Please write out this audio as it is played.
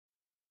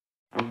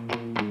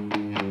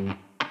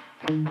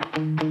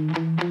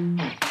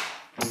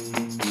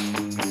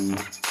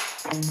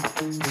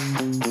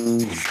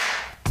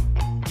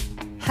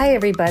Hi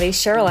everybody,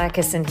 Cheryl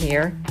Atkinson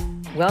here.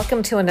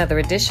 Welcome to another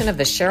edition of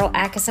the Cheryl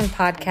Atkinson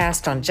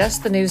podcast on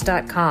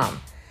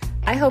justthenews.com.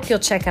 I hope you'll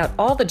check out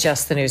all the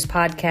Just the News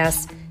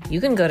podcasts. You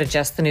can go to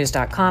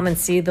justthenews.com and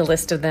see the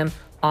list of them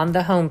on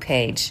the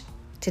homepage.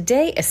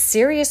 Today, a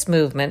serious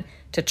movement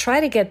to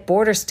try to get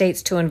border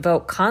states to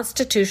invoke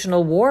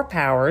constitutional war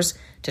powers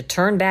to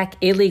turn back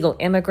illegal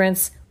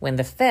immigrants when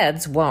the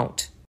feds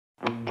won't.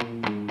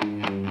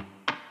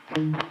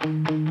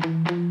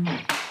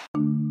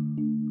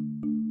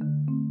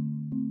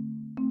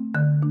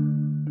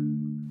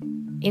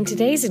 In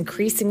today's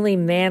increasingly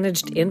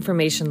managed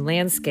information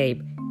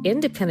landscape,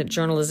 independent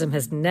journalism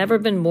has never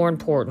been more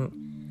important.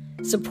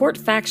 Support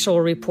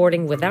factual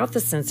reporting without the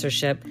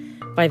censorship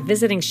by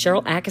visiting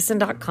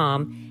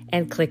CherylAtkinson.com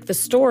and click the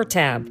Store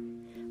tab.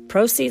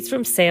 Proceeds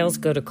from sales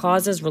go to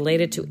causes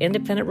related to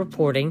independent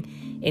reporting,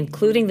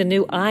 including the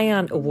new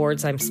ION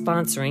Awards I'm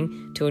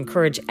sponsoring to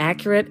encourage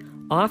accurate,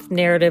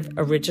 off-narrative,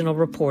 original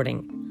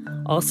reporting.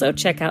 Also,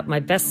 check out my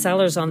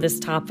bestsellers on this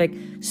topic,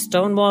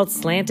 Stonewalled,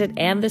 Slanted,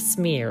 and The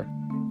Smear.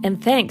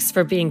 And thanks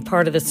for being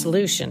part of the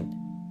solution.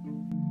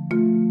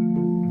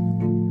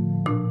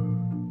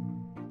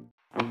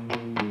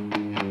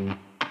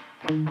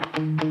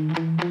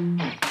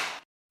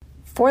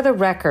 For the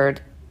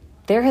record,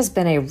 there has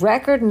been a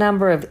record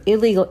number of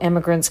illegal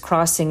immigrants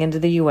crossing into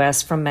the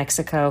U.S. from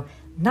Mexico,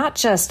 not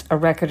just a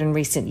record in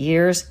recent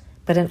years,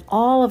 but in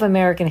all of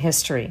American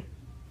history.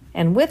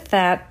 And with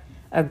that,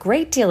 a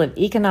great deal of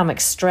economic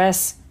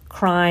stress,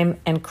 crime,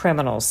 and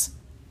criminals.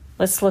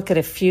 Let's look at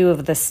a few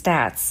of the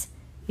stats.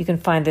 You can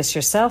find this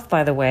yourself,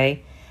 by the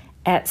way,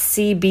 at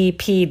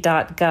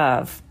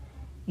cbp.gov.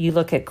 You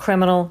look at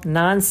criminal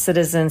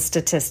non-citizen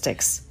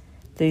statistics.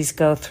 These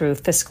go through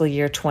fiscal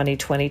year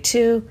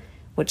 2022,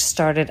 which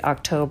started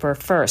October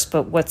 1st.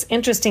 But what's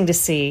interesting to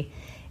see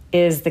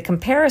is the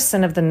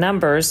comparison of the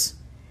numbers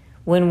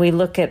when we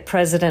look at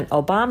President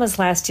Obama's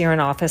last year in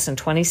office in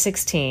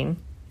 2016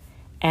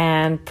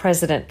 and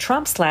President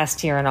Trump's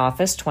last year in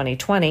office,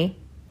 2020,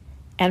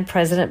 and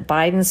President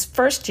Biden's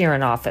first year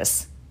in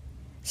office.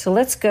 So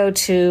let's go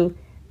to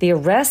the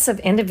arrests of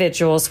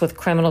individuals with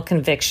criminal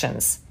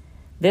convictions.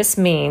 This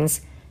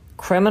means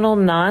criminal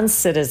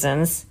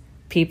non-citizens,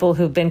 people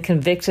who've been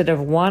convicted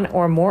of one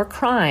or more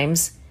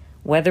crimes,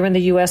 whether in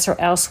the U.S. or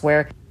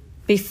elsewhere,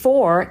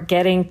 before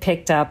getting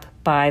picked up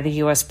by the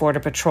U.S. Border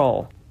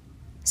Patrol.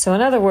 So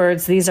in other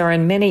words, these are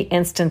in many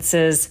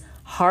instances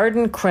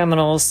hardened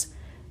criminals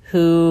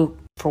who,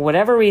 for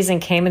whatever reason,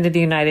 came into the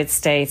United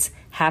States,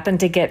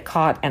 happened to get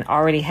caught, and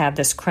already have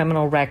this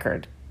criminal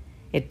record.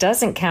 It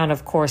doesn't count,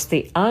 of course,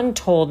 the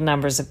untold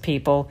numbers of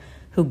people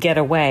who get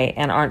away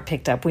and aren't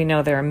picked up. We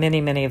know there are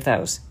many, many of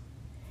those.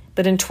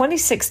 But in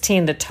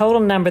 2016, the total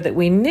number that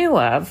we knew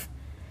of,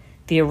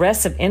 the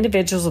arrests of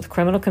individuals with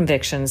criminal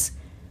convictions,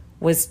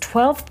 was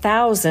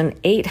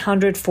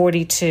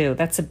 12,842.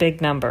 That's a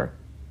big number.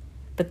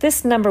 But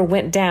this number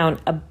went down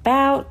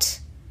about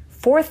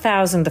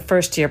 4,000 the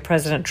first year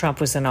President Trump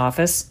was in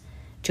office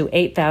to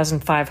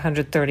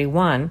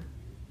 8,531.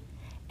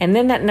 And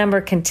then that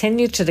number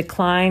continued to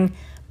decline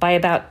by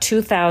about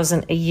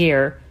 2,000 a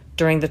year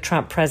during the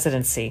Trump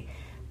presidency.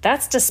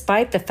 That's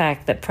despite the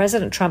fact that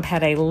President Trump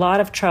had a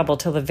lot of trouble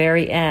till the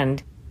very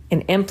end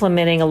in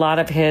implementing a lot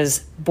of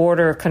his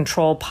border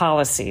control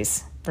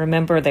policies.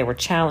 Remember, they were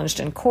challenged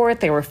in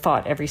court. They were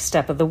fought every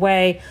step of the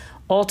way.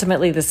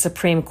 Ultimately, the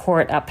Supreme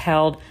Court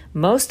upheld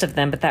most of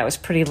them, but that was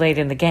pretty late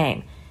in the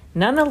game.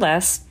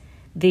 Nonetheless,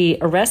 the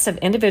arrests of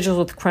individuals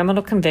with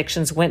criminal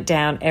convictions went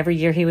down every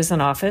year he was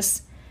in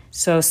office.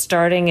 So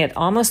starting at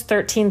almost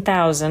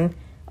 13,000,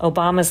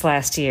 Obama's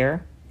last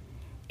year,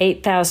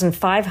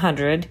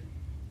 8,500,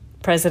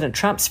 President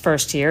Trump's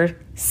first year,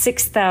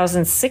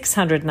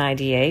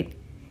 6,698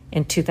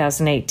 in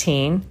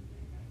 2018.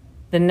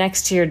 The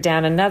next year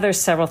down another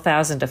several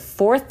thousand to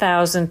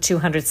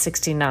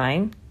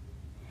 4,269.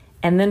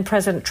 And then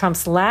President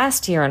Trump's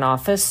last year in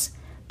office,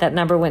 that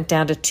number went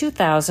down to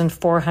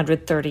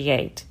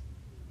 2,438.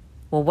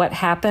 Well, what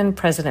happened?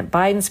 President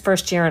Biden's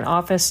first year in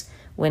office,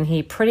 when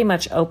he pretty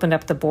much opened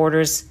up the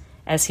borders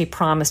as he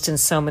promised in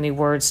so many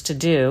words to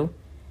do,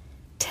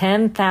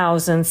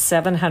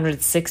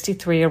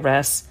 10,763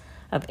 arrests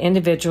of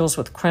individuals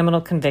with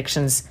criminal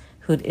convictions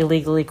who'd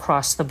illegally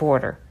crossed the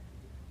border.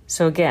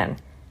 So again,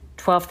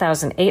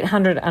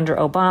 12,800 under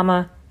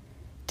Obama,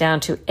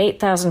 down to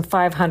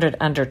 8,500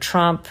 under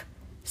Trump,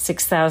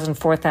 6,000,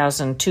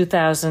 4,000,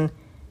 2,000,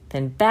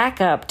 then back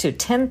up to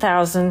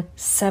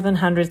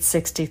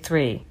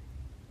 10,763.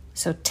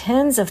 So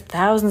tens of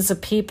thousands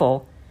of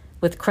people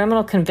with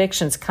criminal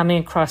convictions coming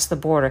across the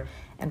border.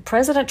 And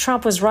President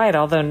Trump was right,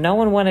 although no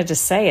one wanted to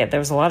say it. There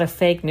was a lot of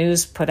fake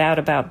news put out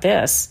about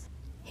this.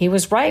 He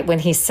was right when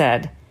he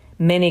said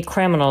many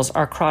criminals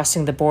are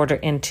crossing the border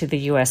into the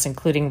U.S.,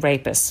 including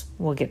rapists.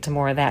 We'll get to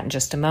more of that in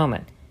just a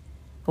moment.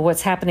 But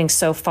what's happening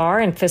so far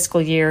in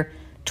fiscal year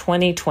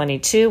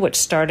 2022, which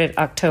started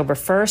October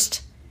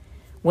 1st?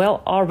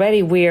 Well,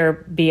 already we're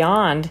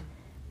beyond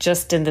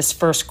just in this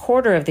first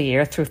quarter of the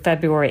year through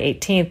February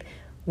 18th,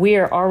 we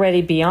are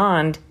already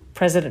beyond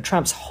President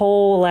Trump's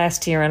whole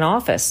last year in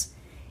office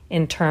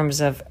in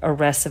terms of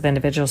arrests of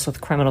individuals with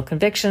criminal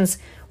convictions.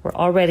 We're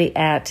already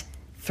at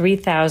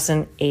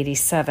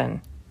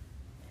 3,087.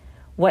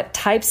 What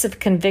types of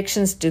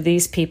convictions do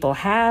these people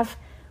have?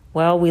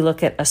 Well, we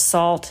look at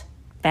assault,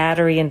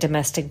 battery, and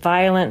domestic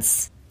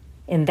violence.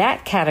 In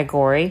that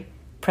category,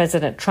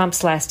 President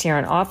Trump's last year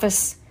in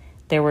office,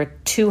 there were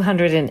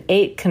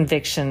 208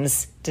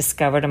 convictions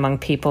discovered among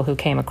people who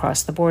came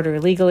across the border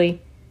illegally.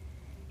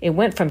 It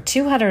went from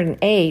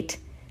 208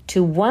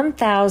 to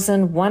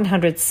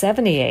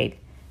 1,178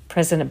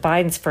 President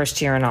Biden's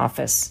first year in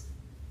office.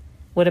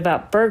 What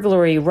about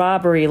burglary,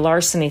 robbery,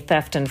 larceny,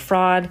 theft, and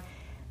fraud?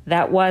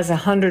 That was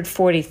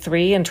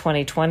 143 in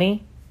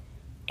 2020,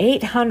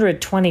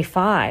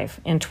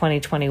 825 in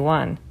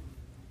 2021.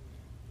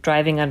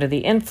 Driving under the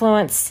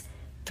influence,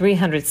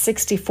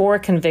 364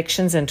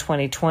 convictions in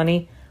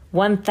 2020,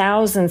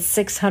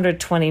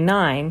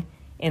 1,629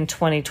 in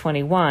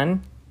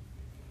 2021.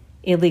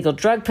 Illegal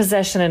drug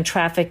possession and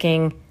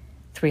trafficking,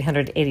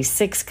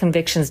 386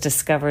 convictions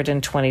discovered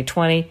in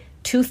 2020,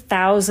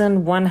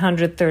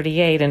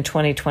 2,138 in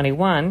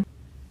 2021.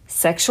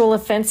 Sexual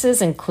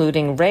offenses,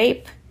 including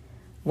rape,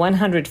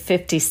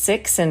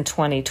 156 in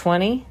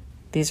 2020.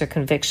 These are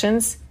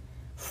convictions.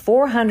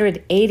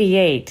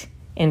 488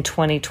 in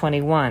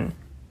 2021.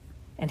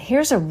 And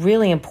here's a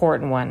really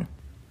important one.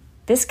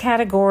 This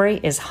category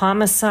is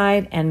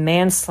homicide and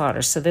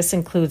manslaughter, so this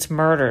includes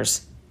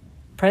murders.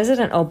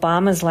 President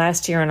Obama's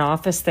last year in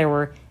office, there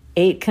were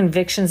 8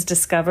 convictions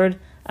discovered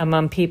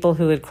among people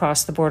who had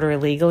crossed the border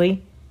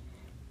illegally.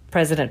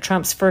 President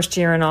Trump's first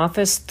year in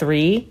office,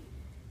 3.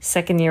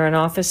 Second year in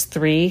office,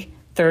 3.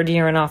 Third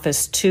year in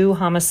office, 2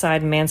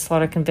 homicide and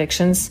manslaughter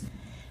convictions.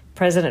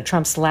 President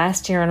Trump's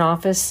last year in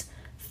office,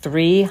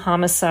 3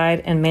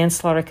 homicide and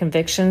manslaughter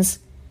convictions.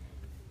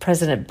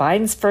 President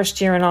Biden's first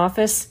year in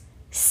office,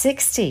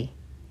 60.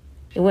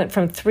 It went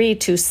from 3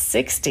 to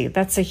 60.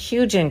 That's a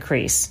huge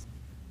increase.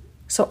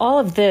 So all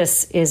of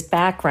this is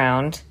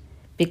background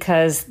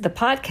because the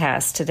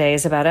podcast today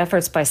is about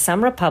efforts by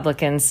some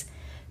Republicans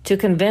to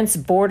convince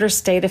border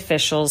state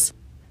officials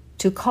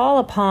to call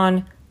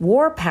upon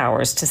war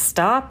powers to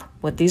stop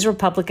what these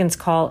Republicans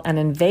call an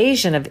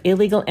invasion of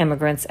illegal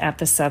immigrants at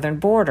the southern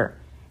border.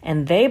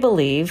 And they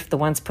believe, the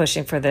ones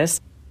pushing for this,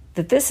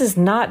 that this is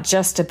not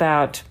just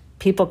about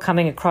people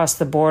coming across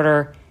the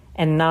border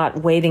and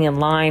not waiting in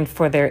line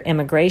for their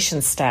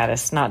immigration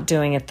status, not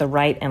doing it the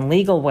right and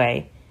legal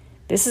way.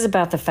 This is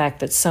about the fact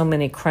that so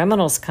many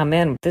criminals come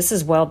in. This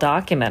is well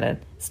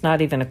documented. It's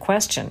not even a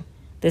question.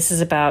 This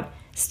is about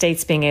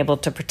states being able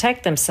to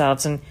protect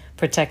themselves and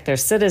protect their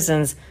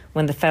citizens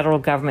when the federal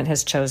government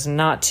has chosen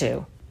not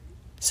to.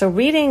 So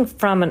reading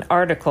from an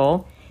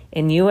article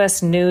in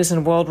U.S. News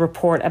and World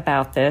Report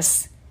about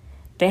this,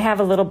 they have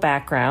a little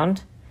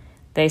background.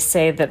 They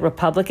say that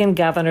Republican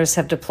governors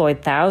have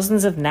deployed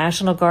thousands of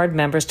National Guard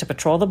members to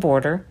patrol the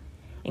border,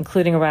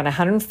 including around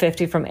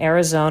 150 from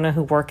Arizona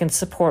who work in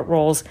support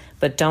roles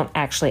but don't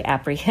actually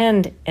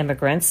apprehend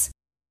immigrants,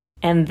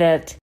 and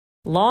that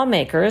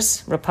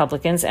lawmakers,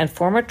 Republicans, and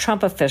former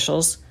Trump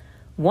officials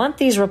want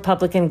these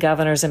Republican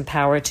governors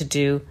empowered to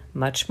do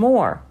much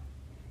more.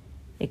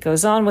 It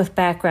goes on with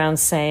background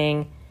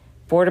saying,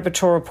 Border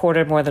Patrol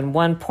reported more than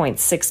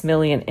 1.6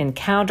 million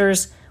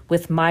encounters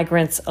with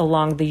migrants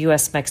along the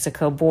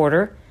U.S.-Mexico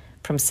border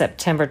from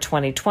September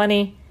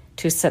 2020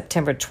 to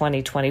September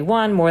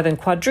 2021, more than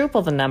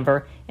quadruple the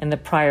number in the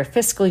prior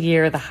fiscal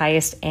year, the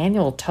highest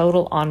annual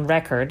total on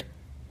record.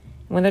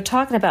 When they're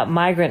talking about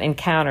migrant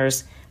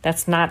encounters,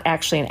 that's not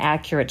actually an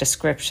accurate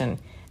description.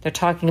 They're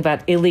talking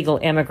about illegal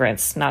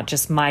immigrants, not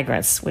just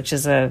migrants, which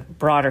is a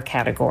broader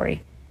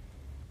category.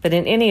 But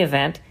in any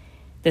event,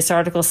 this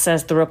article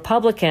says the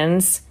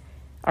Republicans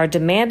are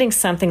demanding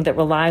something that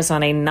relies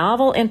on a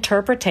novel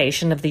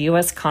interpretation of the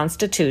U.S.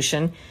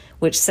 Constitution,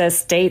 which says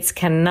states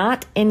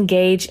cannot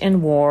engage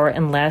in war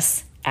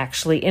unless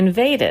actually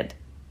invaded.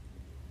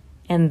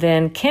 And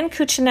then Ken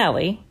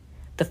Cuccinelli,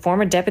 the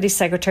former Deputy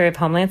Secretary of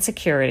Homeland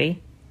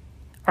Security,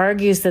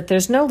 argues that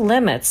there's no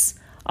limits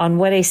on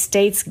what a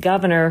state's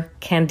governor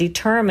can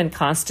determine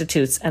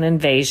constitutes an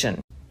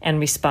invasion and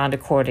respond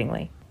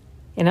accordingly.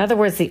 In other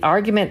words, the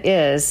argument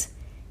is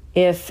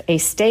if a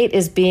state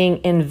is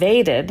being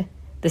invaded,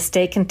 the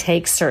state can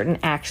take certain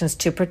actions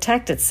to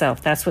protect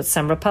itself. That's what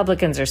some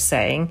Republicans are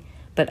saying,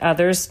 but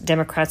others,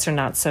 Democrats, are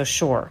not so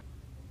sure.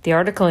 The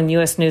article in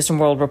U.S. News and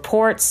World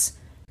Reports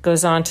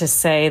goes on to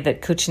say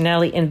that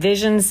Cuccinelli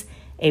envisions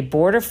a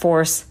border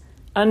force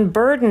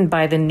unburdened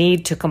by the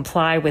need to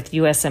comply with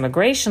U.S.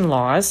 immigration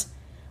laws,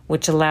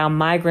 which allow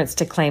migrants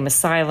to claim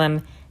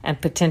asylum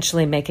and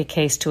potentially make a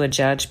case to a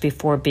judge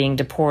before being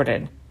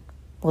deported.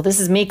 Well, this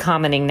is me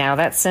commenting now.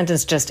 That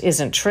sentence just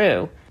isn't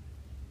true.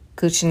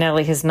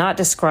 Cuccinelli has not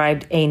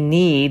described a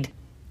need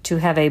to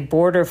have a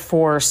border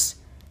force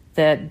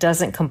that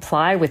doesn't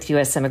comply with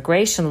U.S.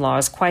 immigration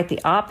laws. Quite the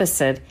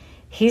opposite.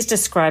 He's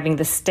describing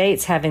the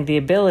states having the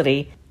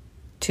ability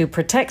to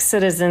protect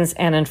citizens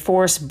and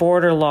enforce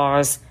border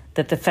laws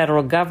that the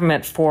federal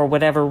government, for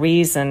whatever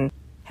reason,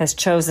 has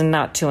chosen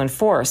not to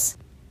enforce.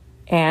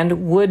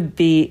 And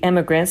would-be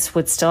immigrants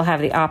would still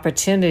have the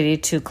opportunity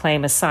to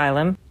claim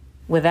asylum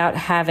without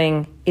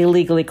having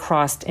illegally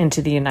crossed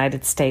into the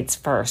United States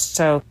first.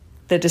 So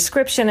the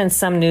description in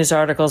some news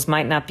articles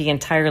might not be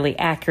entirely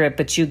accurate,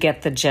 but you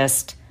get the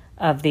gist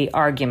of the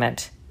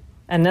argument.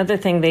 Another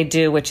thing they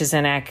do, which is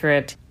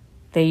inaccurate,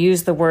 they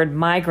use the word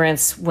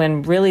migrants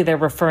when really they're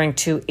referring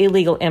to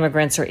illegal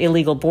immigrants or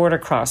illegal border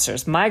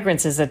crossers.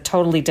 Migrants is a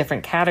totally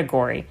different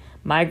category.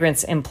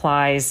 Migrants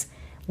implies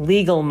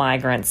legal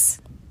migrants,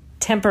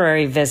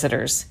 temporary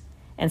visitors.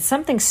 And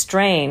something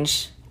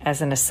strange,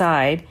 as an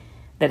aside,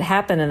 that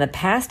happened in the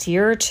past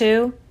year or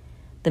two,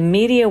 the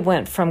media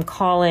went from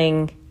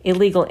calling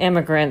illegal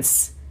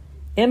immigrants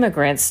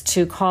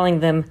to calling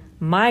them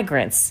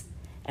migrants.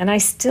 And I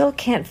still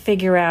can't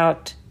figure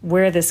out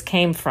where this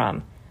came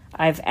from.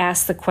 I've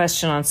asked the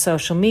question on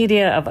social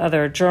media of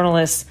other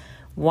journalists,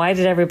 why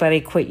did everybody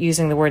quit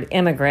using the word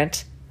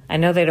immigrant? I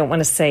know they don't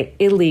want to say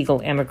illegal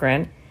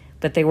immigrant,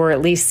 but they were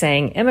at least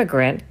saying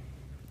immigrant.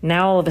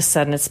 Now all of a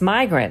sudden it's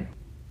migrant.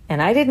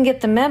 And I didn't get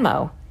the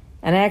memo.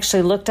 And I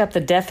actually looked up the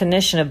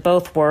definition of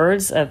both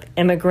words, of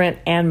immigrant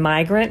and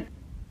migrant,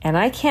 and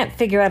I can't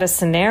figure out a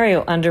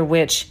scenario under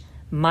which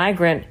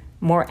migrant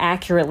more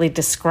accurately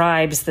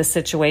describes the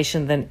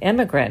situation than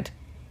immigrant,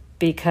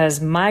 because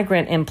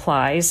migrant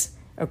implies,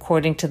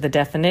 according to the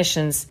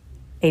definitions,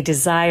 a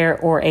desire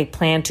or a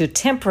plan to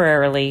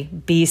temporarily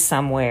be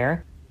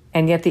somewhere,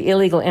 and yet the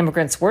illegal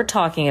immigrants we're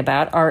talking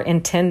about are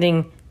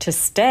intending to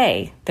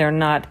stay. They're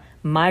not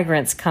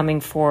migrants coming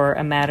for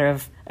a matter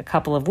of a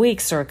couple of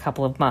weeks or a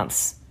couple of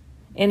months.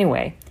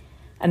 Anyway,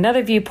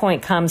 another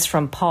viewpoint comes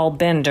from Paul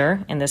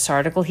Bender in this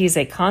article. He's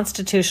a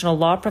constitutional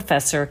law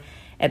professor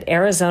at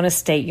Arizona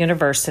State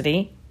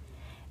University,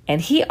 and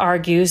he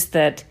argues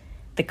that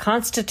the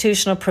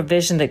constitutional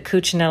provision that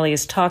Cuccinelli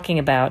is talking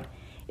about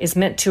is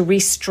meant to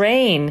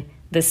restrain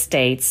the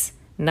states,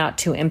 not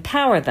to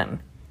empower them.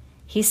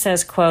 He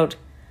says, quote,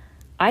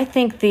 "I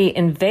think the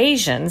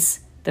invasions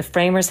the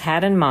framers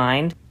had in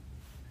mind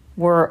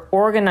were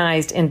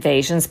organized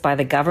invasions by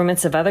the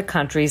governments of other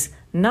countries,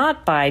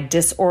 not by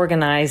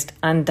disorganized,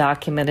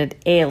 undocumented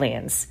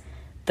aliens.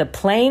 The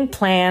plain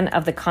plan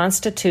of the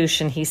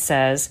Constitution," he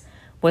says,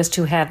 "was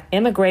to have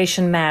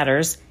immigration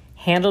matters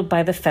handled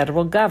by the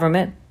federal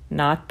government,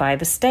 not by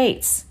the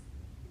states."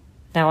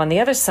 Now, on the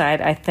other side,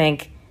 I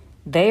think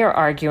they are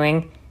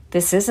arguing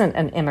this isn't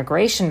an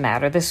immigration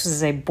matter. This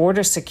is a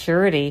border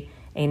security,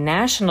 a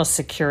national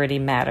security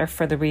matter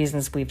for the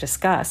reasons we've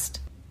discussed.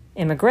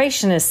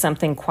 Immigration is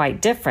something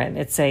quite different.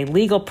 It's a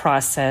legal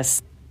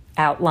process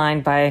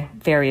outlined by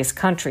various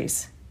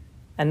countries.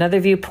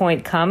 Another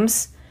viewpoint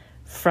comes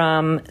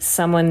from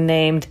someone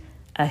named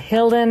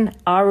Ahilden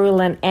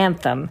Arulan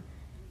Anthem,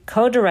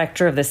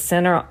 co-director of the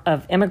Center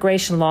of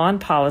Immigration Law and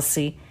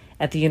Policy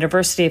at the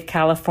University of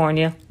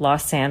California,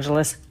 Los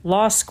Angeles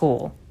Law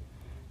School.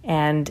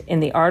 And in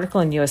the article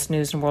in U.S.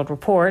 News and World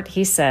Report,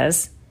 he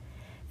says,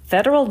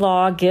 "Federal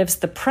law gives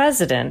the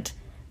president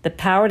the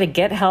power to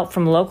get help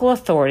from local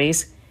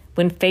authorities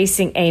when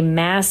facing a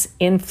mass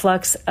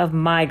influx of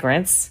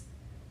migrants."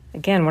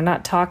 Again, we're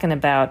not talking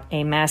about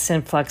a mass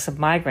influx of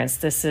migrants.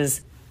 This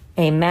is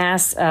a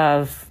mass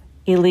of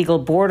illegal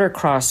border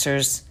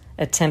crossers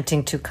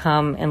attempting to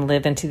come and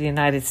live into the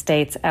United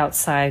States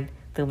outside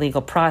the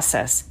legal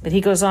process. But he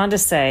goes on to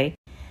say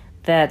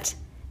that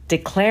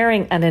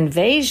declaring an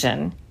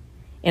invasion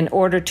in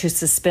order to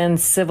suspend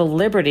civil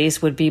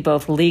liberties would be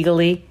both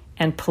legally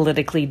and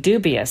politically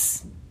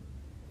dubious.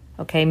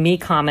 Okay, me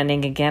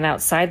commenting again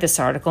outside this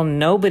article,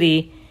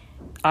 nobody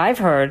I've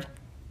heard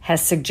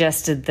has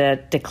suggested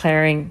that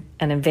declaring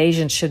an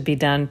invasion should be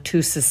done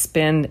to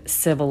suspend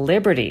civil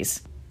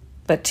liberties,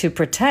 but to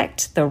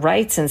protect the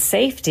rights and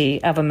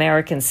safety of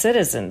American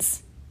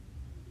citizens.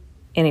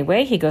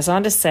 Anyway, he goes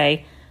on to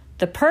say,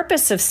 "The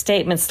purpose of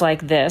statements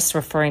like this,"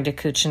 referring to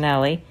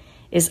Cuccinelli,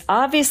 "is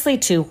obviously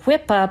to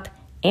whip up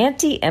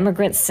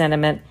anti-immigrant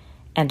sentiment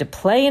and to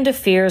play into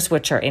fears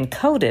which are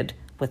encoded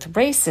with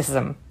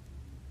racism."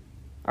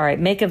 All right,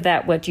 make of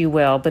that what you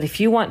will, but if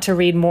you want to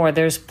read more,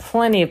 there's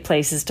plenty of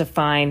places to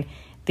find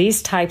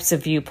these types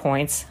of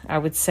viewpoints, I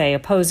would say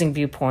opposing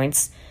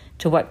viewpoints,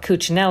 to what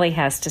Cuccinelli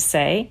has to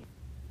say.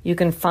 You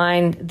can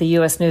find the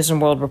U.S. News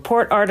and World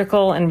Report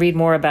article and read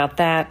more about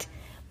that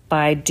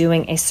by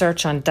doing a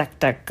search on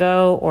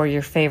DuckDuckGo or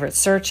your favorite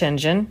search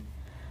engine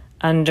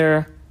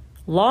under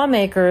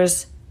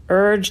 "Lawmakers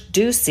Urge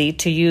Ducey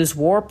to Use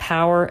War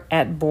Power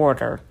at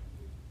Border."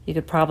 You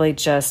could probably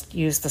just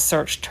use the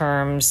search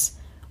terms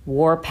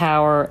war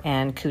power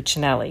and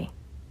Cuccinelli.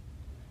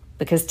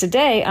 Because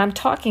today I'm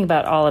talking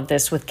about all of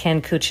this with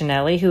Ken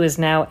Cuccinelli, who is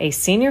now a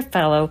senior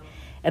fellow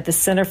at the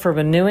Center for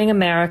Renewing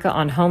America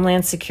on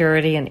Homeland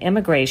Security and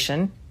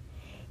Immigration.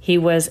 He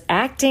was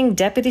acting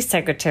Deputy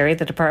Secretary of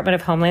the Department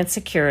of Homeland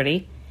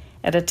Security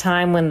at a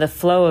time when the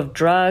flow of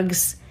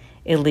drugs,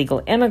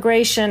 illegal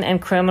immigration,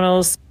 and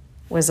criminals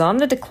was on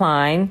the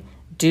decline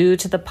due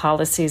to the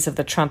policies of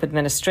the Trump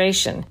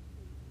administration,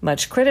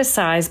 much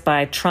criticized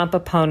by Trump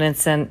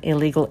opponents and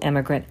illegal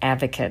immigrant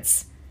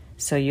advocates.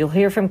 So you'll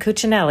hear from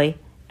Cuccinelli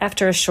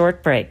after a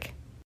short break.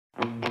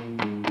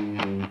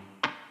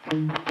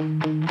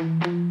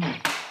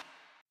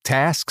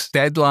 Tasks,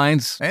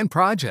 deadlines, and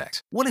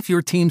projects. What if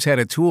your teams had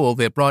a tool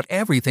that brought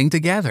everything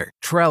together?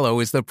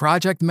 Trello is the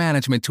project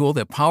management tool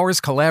that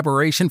powers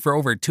collaboration for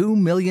over 2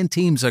 million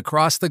teams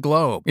across the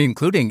globe,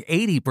 including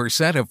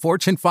 80% of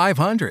Fortune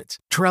 500s.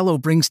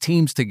 Trello brings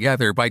teams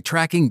together by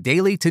tracking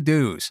daily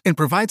to-dos and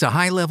provides a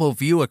high-level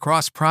view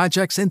across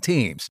projects and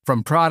teams.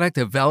 From product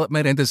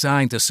development and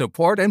design to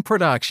support and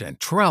production,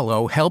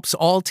 Trello helps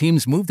all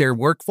teams move their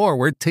work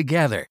forward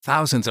together.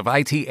 Thousands of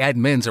IT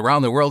admins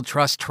around the world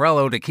trust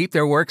Trello to keep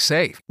their work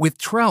safe. With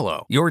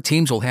Trello, your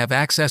teams will have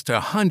access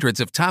to hundreds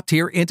of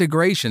top-tier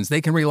integrations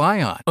they can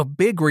rely on. A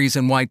big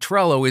reason why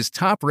Trello is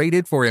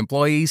top-rated for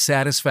employee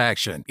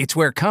satisfaction. It's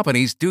where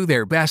companies do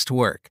their best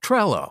work.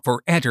 Trello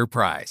for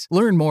enterprise.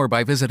 Learn more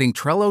by visiting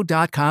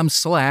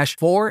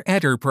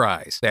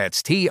Trello.com/4enterprise.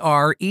 That's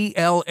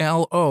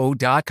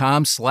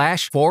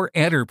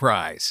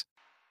TRELLO.com/4enterprise.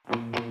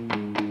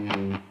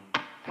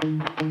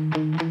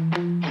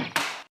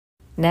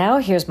 Now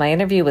here's my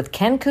interview with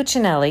Ken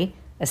Cuccinelli,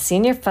 a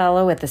senior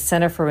fellow at the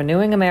Center for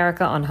Renewing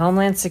America on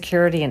Homeland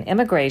Security and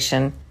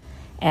Immigration,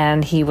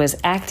 and he was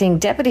acting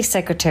deputy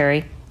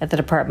secretary at the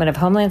Department of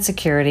Homeland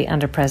Security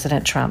under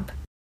President Trump.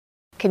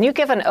 Can you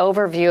give an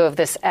overview of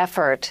this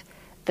effort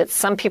that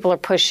some people are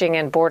pushing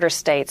in border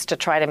states to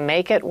try to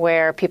make it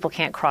where people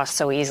can't cross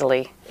so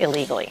easily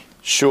illegally?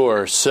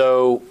 Sure.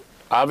 So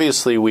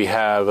obviously we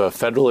have a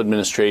federal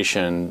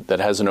administration that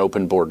has an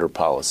open border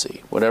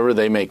policy, whatever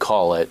they may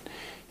call it.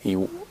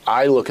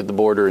 I look at the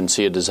border and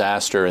see a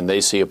disaster, and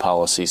they see a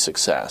policy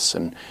success.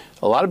 And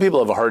a lot of people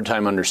have a hard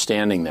time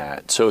understanding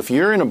that. So if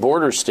you're in a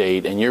border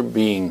state and you're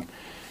being,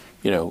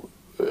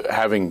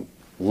 having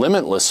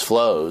limitless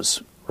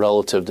flows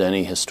relative to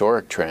any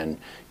historic trend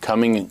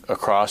coming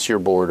across your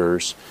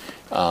borders,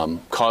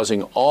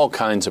 causing all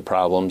kinds of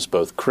problems,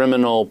 both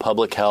criminal,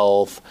 public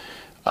health,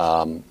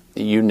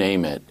 you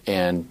name it,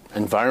 and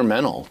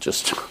environmental,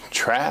 just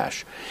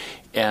trash.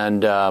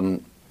 And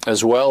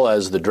as well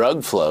as the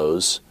drug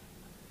flows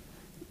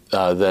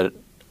that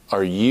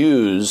are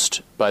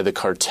used by the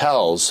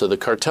cartels. So the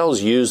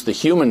cartels use the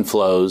human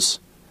flows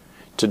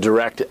to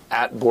direct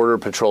at Border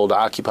Patrol, to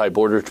occupy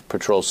Border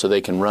Patrol so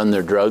they can run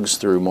their drugs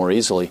through more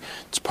easily.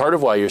 It's part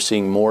of why you're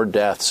seeing more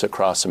deaths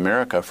across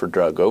America for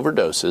drug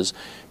overdoses,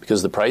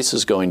 because the price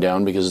is going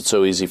down because it's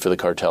so easy for the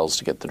cartels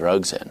to get the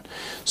drugs in.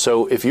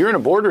 So if you're in a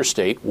border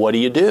state, what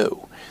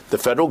do? The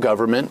federal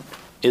government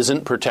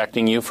isn't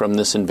protecting you from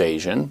this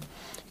invasion.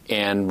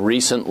 And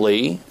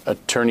recently,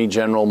 Attorney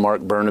General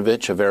Mark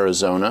Brnovich of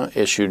Arizona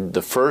issued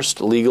the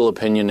first legal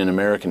opinion in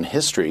American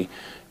history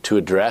to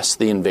address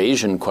the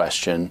invasion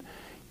question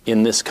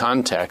in this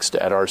context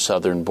at our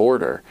southern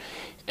border.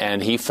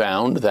 And he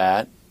found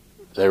that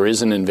there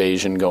is an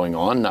invasion going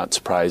on, not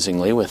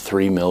surprisingly, with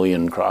 3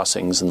 million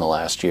crossings in the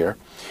last year,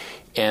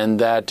 and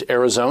that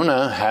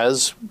Arizona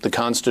has the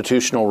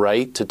constitutional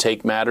right to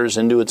take matters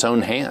into its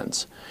own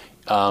hands,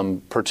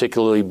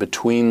 particularly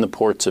between the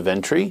ports of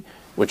entry,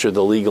 which are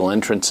the legal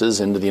entrances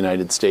into the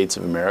United States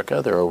of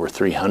America. There are over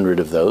 300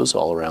 of those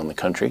all around the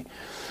country.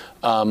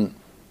 And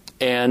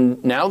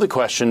now the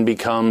question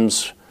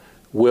becomes,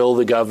 will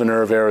the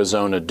governor of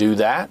Arizona do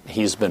that?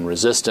 He's been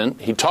resistant.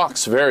 He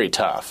talks very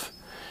tough,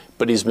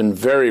 but he's been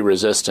very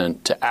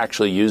resistant to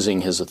actually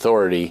using his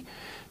authority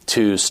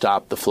to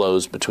stop the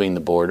flows between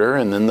the border.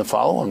 And then the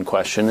follow-on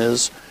question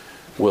is,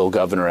 will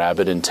Governor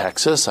Abbott in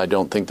Texas? I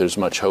don't think there's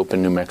much hope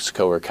in New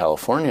Mexico or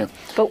California.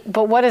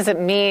 But what does it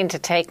mean to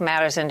take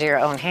matters into your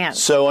own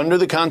hands? So under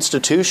the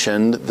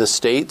Constitution, the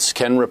states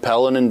can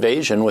repel an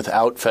invasion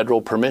without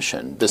federal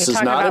permission. This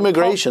is not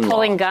immigration law.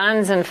 Pulling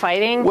guns and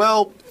fighting?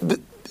 Well,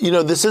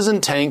 this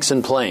isn't tanks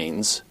and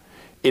planes.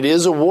 It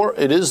is a war.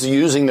 It is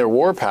using their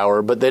war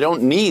power, but they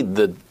don't need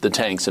the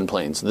tanks and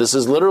planes. This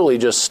is literally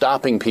just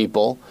stopping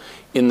people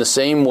in the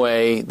same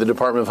way the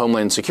Department of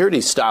Homeland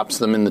Security stops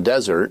them in the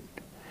desert.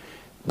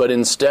 But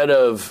instead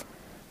of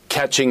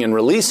catching and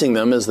releasing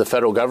them, as the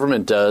federal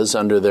government does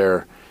under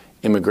their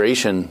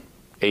immigration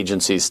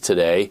agencies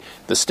today,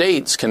 the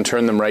states can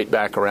turn them right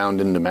back around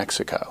into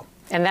Mexico.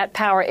 And that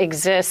power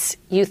exists,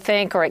 you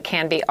think, or it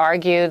can be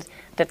argued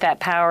that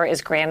power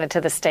is granted to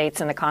the states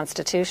in the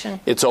Constitution?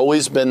 It's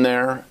always been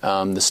there.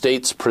 The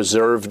states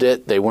preserved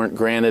it. They weren't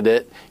granted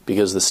it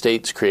because the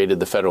states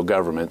created the federal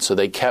government. So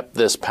they kept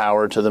this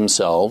power to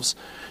themselves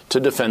to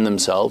defend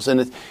themselves.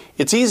 And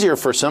it's easier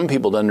for some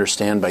people to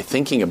understand by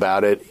thinking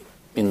about it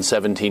in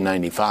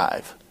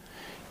 1795.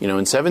 In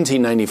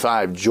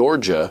 1795,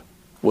 Georgia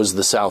was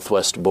the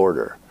southwest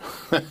border.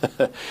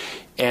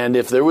 And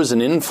if there was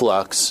an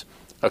influx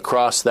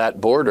across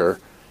that border,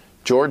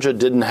 Georgia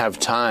didn't have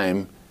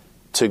time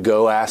to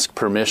go ask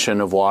permission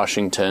of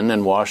Washington,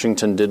 and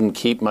Washington didn't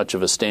keep much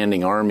of a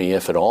standing army,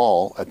 if at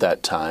all, at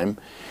that time.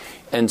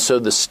 And so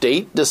the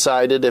state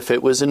decided if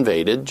it was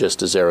invaded,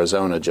 just as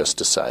Arizona just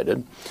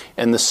decided,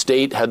 and the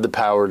state had the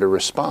power to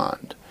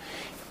respond.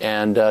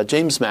 And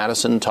James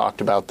Madison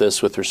talked about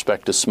this with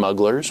respect to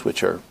smugglers,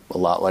 which are a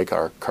lot like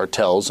our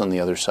cartels on the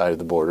other side of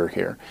the border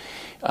here,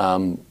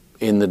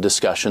 in the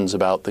discussions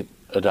about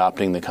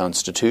adopting the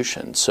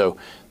Constitution. So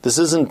this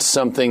isn't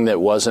something that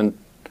wasn't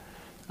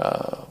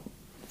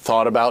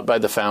thought about by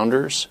the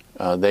founders.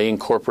 They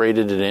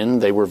incorporated it in.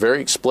 They were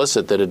very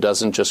explicit that it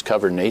doesn't just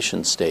cover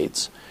nation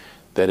states,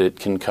 that it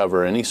can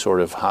cover any sort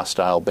of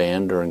hostile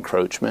band or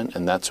encroachment,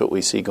 and that's what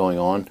we see going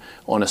on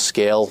a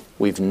scale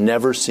we've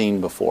never seen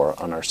before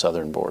on our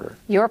southern border.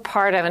 You're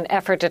part of an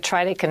effort to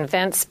try to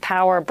convince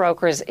power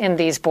brokers in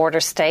these border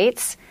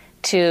states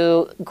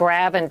to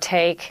grab and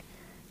take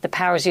the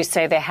powers you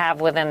say they have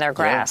within their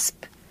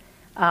grasp.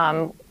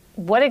 Yeah.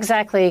 What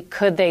exactly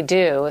could they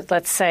do?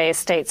 Let's say a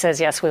state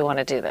says, yes, we want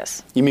to do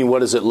this. You mean what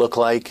does it look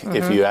like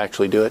if you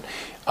actually do it?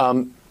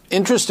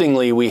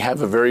 Interestingly, we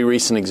have a very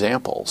recent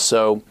example.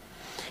 So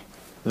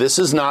this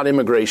is not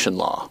immigration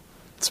law.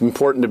 It's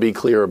important to be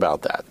clear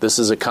about that. This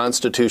is a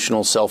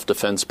constitutional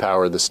self-defense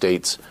power the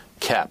states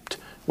kept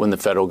when the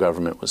federal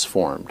government was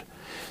formed.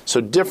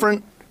 So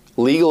different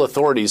legal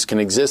authorities can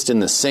exist in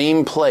the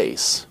same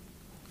place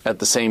at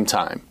the same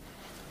time.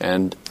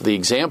 And the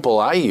example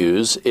I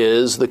use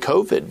is the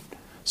COVID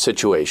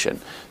situation.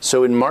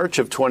 So in March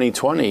of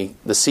 2020,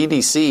 the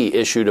CDC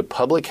issued a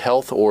public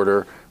health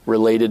order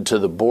related to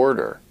the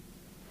border.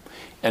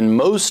 And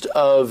most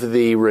of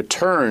the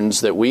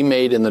returns that we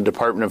made in the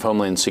Department of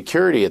Homeland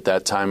Security at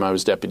that time, I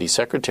was deputy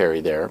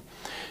secretary there,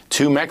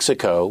 to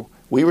Mexico,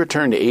 we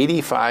returned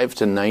 85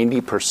 to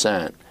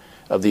 90%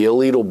 of the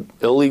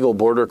illegal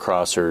border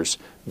crossers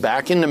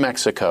back into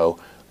Mexico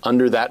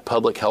under that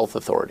public health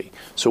authority.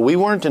 So we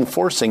weren't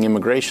enforcing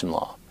immigration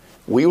law.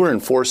 We were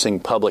enforcing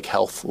public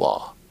health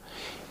law.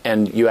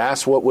 And you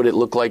ask what would it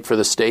look like for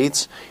the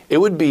states? It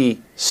would be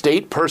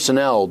state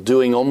personnel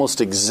doing almost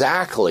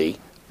exactly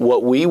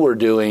what we were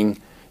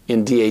doing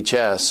in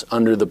DHS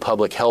under the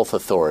public health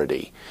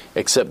authority,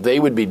 except they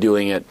would be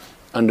doing it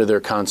under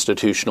their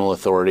constitutional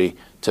authority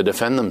to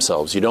defend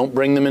themselves. You don't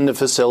bring them into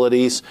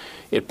facilities.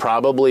 It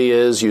probably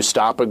is you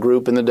stop a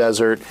group in the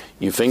desert,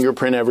 you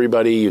fingerprint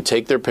everybody, you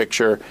take their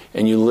picture,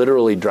 and you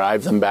literally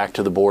drive them back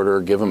to the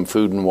border, give them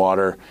food and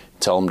water,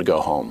 tell them to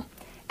go home.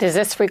 Does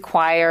this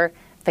require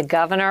the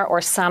governor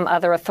or some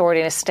other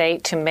authority in a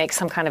state to make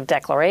some kind of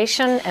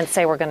declaration and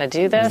say we're going to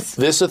do this?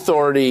 This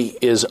authority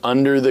is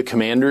under the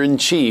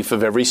commander-in-chief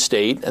of every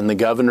state, and the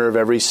governor of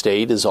every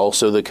state is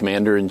also the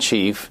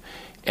commander-in-chief,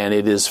 and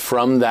it is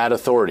from that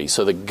authority.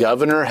 So the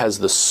governor has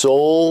the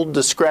sole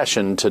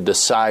discretion to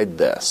decide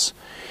this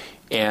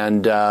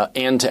and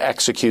to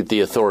execute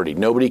the authority.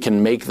 Nobody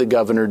can make the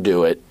governor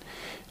do it.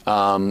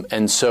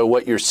 And so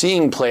what you're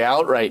seeing play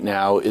out right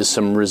now is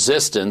some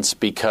resistance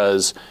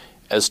because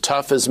as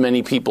tough as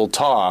many people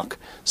talk,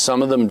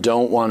 some of them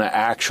don't want to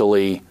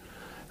actually,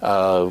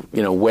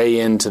 weigh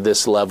into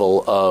this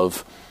level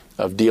of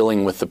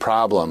dealing with the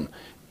problem.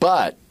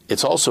 But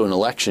it's also an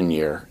election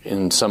year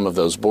in some of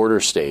those border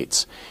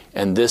states,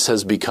 and this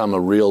has become a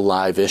real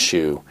live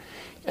issue.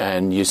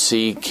 And you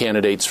see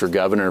candidates for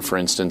governor, for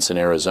instance, in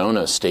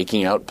Arizona,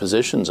 staking out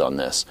positions on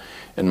this.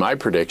 And my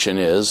prediction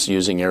is,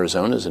 using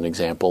Arizona as an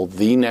example,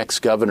 the next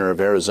governor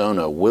of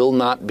Arizona will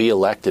not be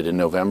elected in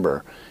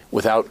November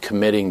without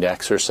committing to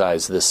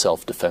exercise this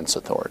self-defense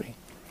authority.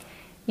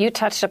 You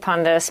touched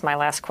upon this. My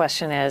last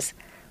question is,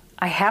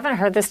 I haven't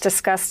heard this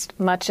discussed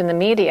much in the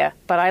media,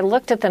 but I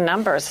looked at the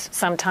numbers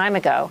some time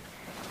ago.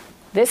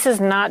 This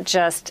is not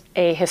just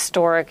a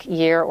historic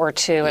year or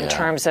two in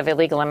terms of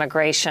illegal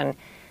immigration.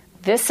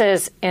 This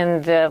is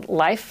in the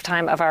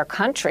lifetime of our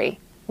country.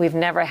 We've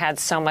never had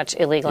so much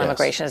illegal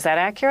immigration. Is that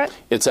accurate?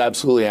 It's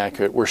absolutely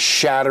accurate. We're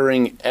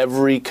shattering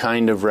every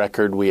kind of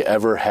record we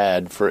ever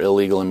had for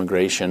illegal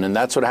immigration. And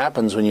that's what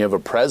happens when you have a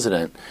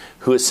president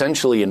who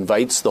essentially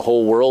invites the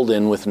whole world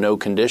in with no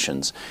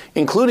conditions,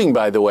 including,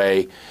 by the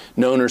way,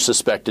 known or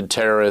suspected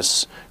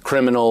terrorists,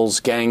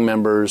 criminals, gang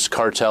members,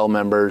 cartel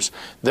members.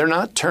 They're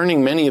not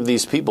turning many of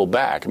these people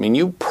back. I mean,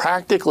 you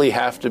practically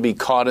have to be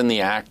caught in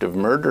the act of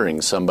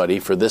murdering somebody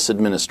for this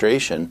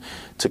administration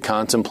to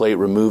contemplate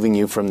removing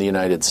you from the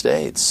United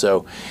States.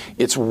 So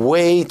it's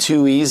way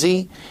too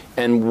easy.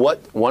 And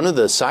one of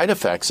the side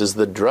effects is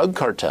the drug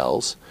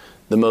cartels,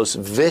 the most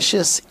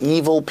vicious,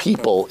 evil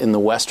people in the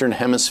Western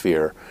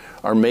Hemisphere,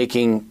 are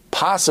making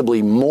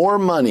possibly more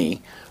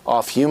money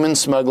off human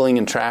smuggling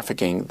and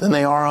trafficking than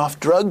they are off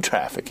drug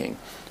trafficking,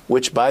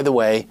 which, by the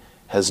way,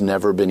 has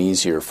never been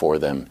easier for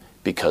them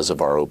because of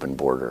our open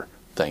border,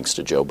 thanks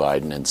to Joe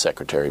Biden and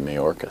Secretary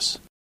Mayorkas.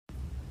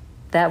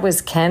 That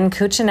was Ken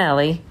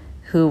Cuccinelli,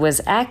 who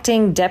was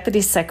acting Deputy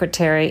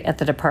Secretary at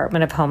the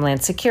Department of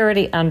Homeland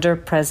Security under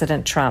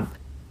President Trump.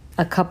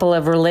 A couple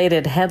of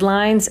related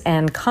headlines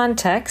and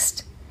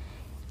context.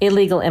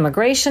 Illegal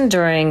immigration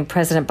during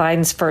President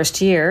Biden's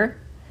first year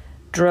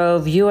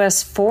drove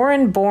U.S.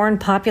 foreign-born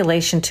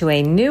population to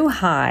a new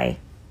high.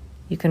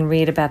 You can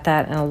read about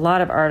that in a lot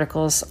of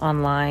articles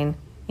online,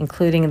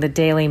 including the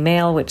Daily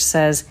Mail, which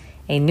says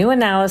A new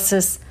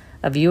analysis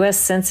of U.S.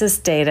 Census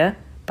data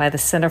by the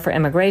Center for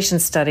Immigration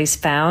Studies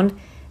found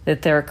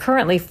that there are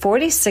currently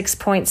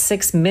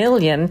 46.6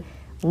 million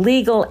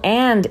legal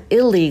and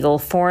illegal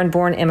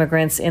foreign-born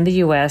immigrants in the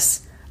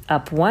U.S.,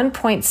 up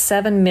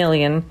 1.7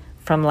 million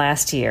from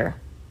last year.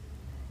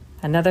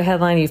 Another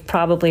headline you've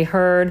probably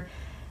heard,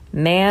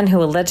 man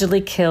who allegedly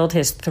killed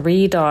his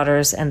 3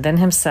 daughters and then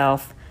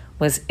himself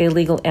was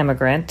illegal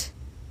immigrant.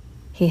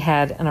 He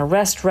had an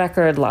arrest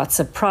record, lots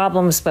of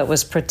problems, but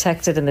was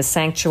protected in the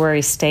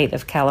sanctuary state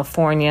of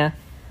California.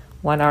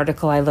 One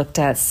article I looked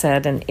at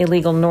said an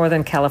illegal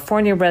Northern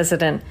California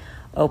resident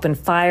opened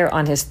fire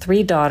on his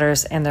 3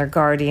 daughters and their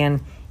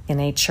guardian in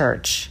a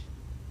church.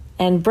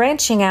 And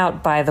branching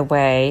out, by the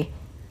way,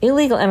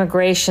 illegal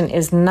immigration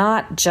is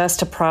not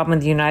just a problem in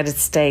the United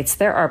States.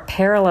 There are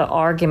parallel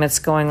arguments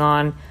going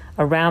on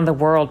around the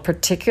world,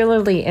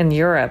 particularly in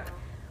Europe,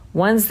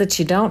 ones that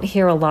you don't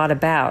hear a lot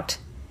about.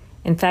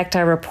 In fact, I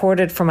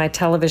reported for my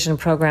television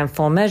program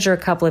Full Measure a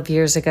couple of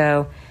years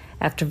ago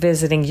after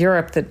visiting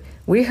Europe that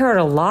we heard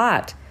a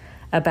lot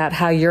about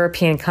how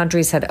European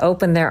countries had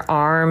opened their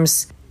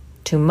arms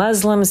to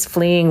Muslims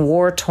fleeing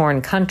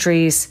war-torn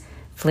countries,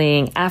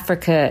 fleeing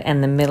Africa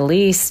and the Middle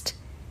East.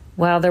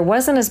 Well, there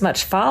wasn't as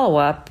much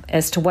follow-up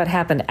as to what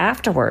happened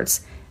afterwards.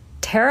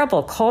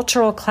 Terrible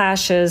cultural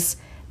clashes,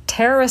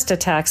 terrorist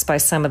attacks by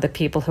some of the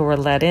people who were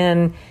let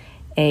in,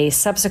 a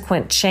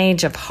subsequent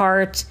change of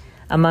heart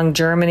among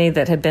Germany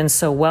that had been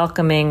so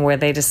welcoming where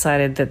they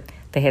decided that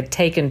they had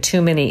taken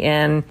too many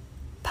in.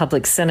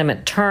 Public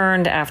sentiment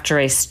turned after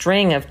a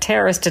string of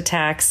terrorist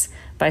attacks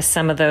by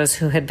some of those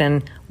who had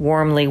been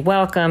warmly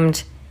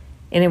welcomed.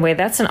 Anyway,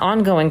 that's an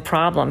ongoing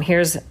problem.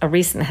 Here's a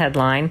recent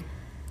headline.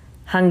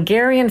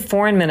 Hungarian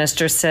foreign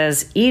minister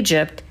says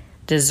Egypt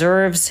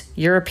deserves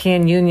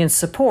European Union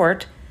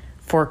support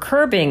for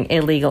curbing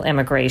illegal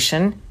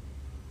immigration.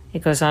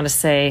 It goes on to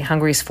say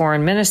Hungary's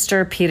foreign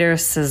minister, Peter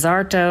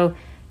Szijjártó,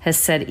 has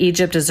said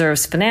Egypt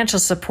deserves financial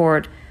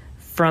support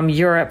from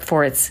Europe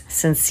for its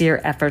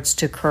sincere efforts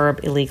to curb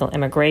illegal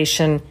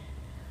immigration.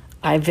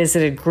 I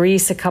visited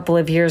Greece a couple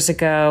of years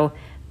ago.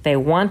 They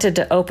wanted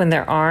to open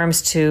their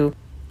arms to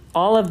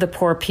all of the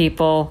poor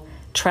people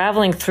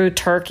traveling through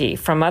Turkey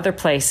from other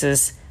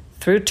places,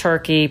 through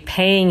Turkey,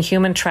 paying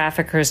human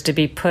traffickers to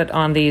be put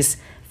on these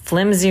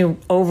flimsy,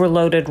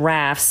 overloaded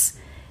rafts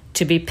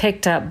to be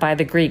picked up by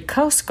the Greek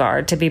Coast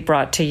Guard to be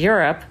brought to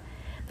Europe,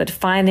 but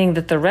finding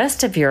that the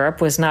rest of Europe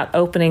was not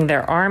opening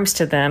their arms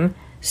to them.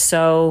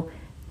 So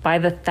by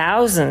the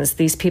thousands,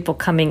 these people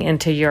coming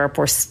into Europe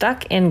were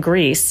stuck in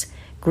Greece.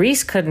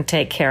 Greece couldn't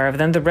take care of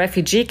them. The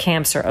refugee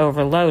camps are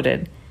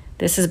overloaded.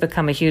 This has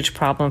become a huge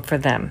problem for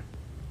them.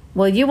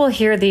 Well, you will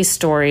hear these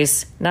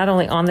stories not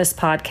only on this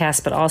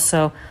podcast, but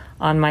also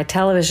on my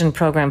television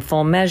program,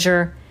 Full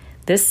Measure.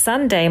 This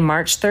Sunday,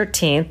 March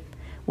 13th,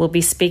 we'll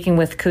be speaking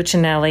with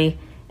Cuccinelli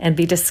and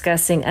be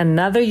discussing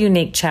another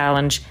unique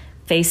challenge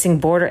facing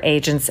border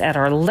agents at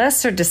our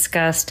lesser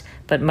discussed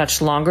but much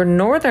longer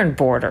northern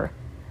border.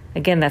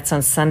 Again, that's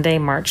on Sunday,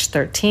 March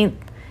 13th.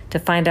 To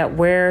find out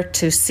where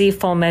to see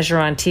Full Measure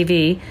on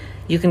TV,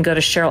 you can go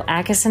to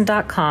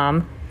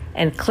SherylAttkisson.com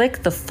and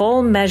click the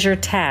Full Measure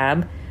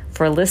tab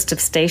for a list of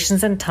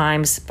stations and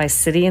times by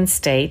city and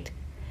state.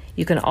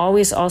 You can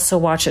always also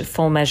watch at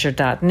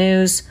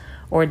fullmeasure.news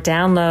or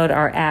download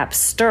our app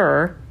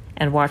Stir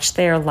and watch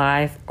there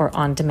live or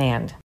on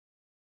demand.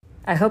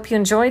 I hope you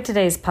enjoyed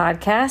today's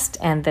podcast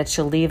and that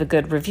you'll leave a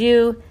good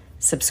review,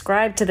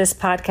 subscribe to this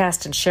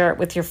podcast, and share it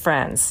with your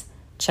friends.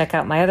 Check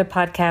out my other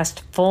podcast,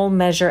 Full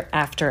Measure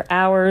After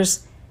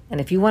Hours. And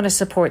if you want to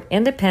support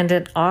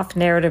independent,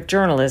 off-narrative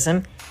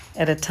journalism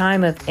at a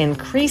time of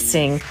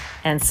increasing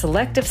and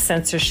selective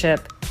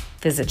censorship,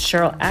 visit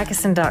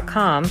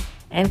SherylAttkisson.com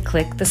and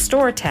click the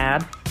Store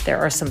tab. There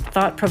are some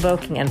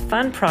thought-provoking and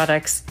fun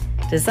products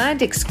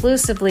designed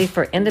exclusively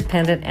for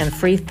independent and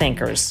free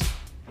thinkers.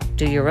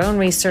 Do your own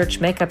research,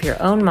 make up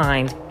your own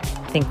mind,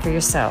 think for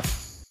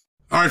yourself.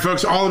 All right,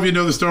 folks, all of you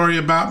know the story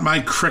about my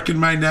crick in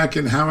my neck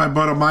and how I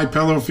bought a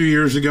MyPillow a few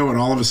years ago, and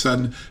all of a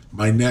sudden,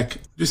 my neck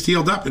just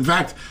healed up. In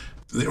fact,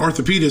 the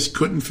orthopedist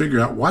couldn't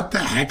figure out what the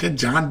heck had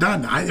John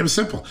done. It was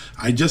simple.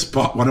 I just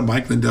bought one of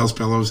Mike Lindell's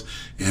pillows,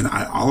 and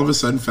I all of a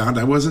sudden found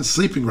I wasn't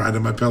sleeping right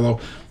on my pillow.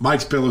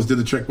 Mike's pillows did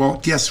the trick. Well,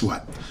 guess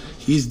what?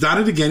 He's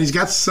done it again. He's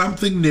got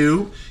something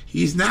new.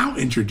 He's now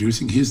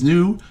introducing his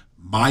new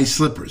My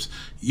Slippers.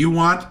 You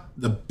want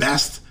the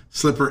best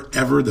slipper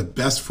ever, the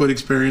best foot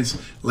experience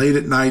late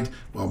at night?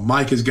 Well,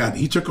 Mike has got it.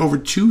 He took over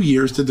 2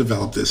 years to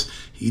develop this.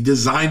 He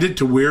designed it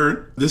to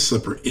wear this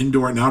slipper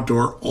indoor and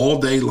outdoor all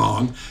day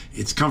long.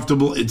 It's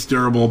comfortable, it's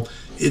durable.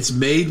 It's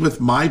made with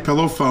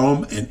MyPillow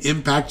foam and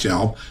impact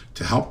gel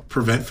to help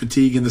prevent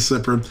fatigue in the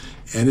slipper,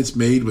 and it's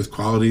made with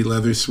quality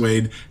leather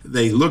suede.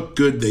 They look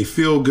good, they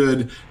feel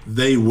good,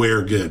 they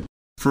wear good.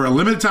 For a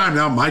limited time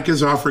now, Mike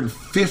is offering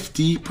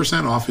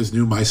 50% off his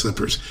new My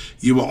Slippers.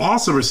 You will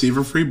also receive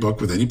a free book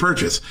with any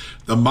purchase.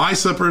 The My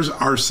Slippers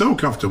are so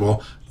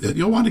comfortable that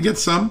you'll want to get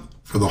some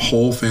for the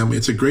whole family.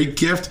 It's a great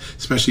gift,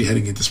 especially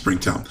heading into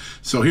springtime.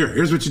 So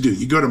here's what you do.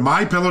 You go to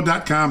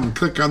mypillow.com and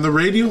click on the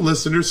radio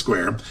listener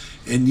square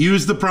and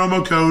use the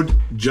promo code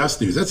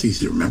JUSTNEWS. That's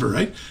easy to remember,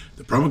 right?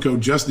 The promo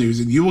code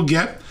JUSTNEWS, and you will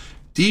get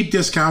deep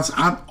discounts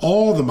on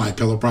all the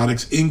MyPillow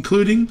products,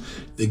 including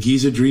the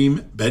Giza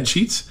Dream bed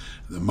sheets,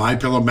 the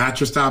MyPillow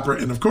mattress topper,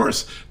 and of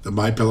course, the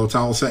MyPillow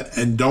towel set.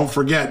 And don't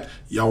forget,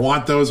 y'all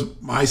want those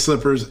My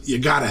Slippers. You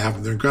got to have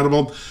them. They're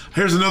incredible.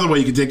 Here's another way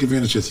you can take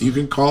advantage of this. You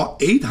can call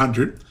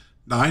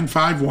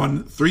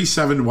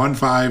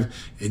 800-951-3715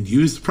 and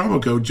use the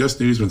promo code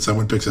JUSTNEWS when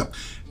someone picks up.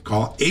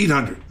 Call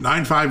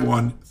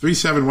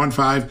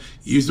 800-951-3715.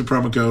 Use the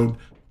promo code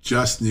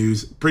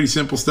JUSTNEWS. Pretty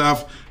simple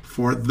stuff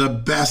for the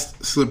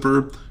best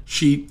slipper,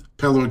 sheet,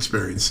 pillow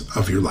experience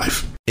of your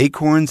life.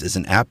 Acorns is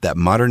an app that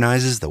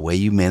modernizes the way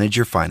you manage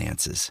your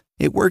finances.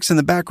 It works in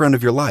the background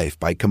of your life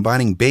by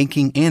combining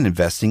banking and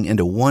investing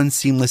into one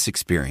seamless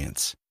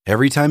experience.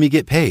 Every time you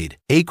get paid,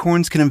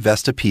 Acorns can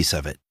invest a piece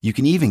of it. You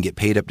can even get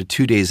paid up to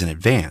 2 days in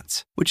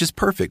advance, which is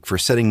perfect for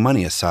setting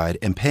money aside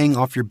and paying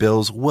off your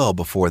bills well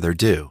before they're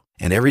due.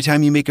 And every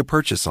time you make a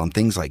purchase on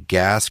things like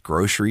gas,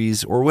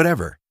 groceries, or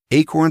whatever,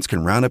 Acorns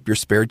can round up your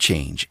spare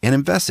change and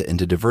invest it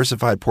into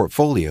diversified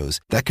portfolios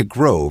that could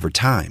grow over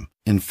time.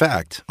 In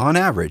fact, on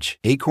average,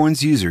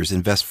 Acorns users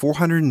invest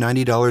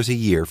 $490 a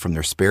year from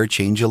their spare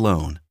change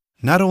alone.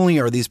 Not only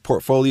are these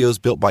portfolios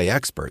built by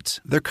experts,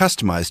 they're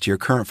customized to your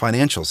current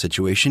financial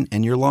situation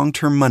and your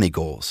long-term money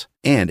goals.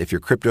 And if you're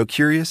crypto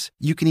curious,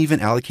 you can even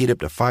allocate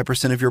up to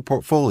 5% of your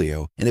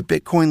portfolio in a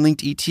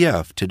Bitcoin-linked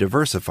ETF to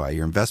diversify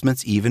your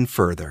investments even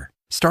further.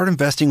 Start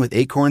investing with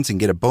Acorns and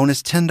get a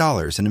bonus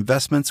 $10 in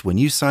investments when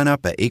you sign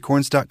up at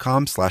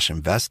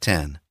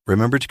acorns.com/invest10.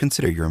 Remember to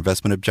consider your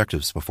investment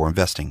objectives before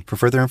investing. For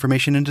further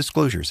information and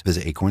disclosures,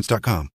 visit acorns.com.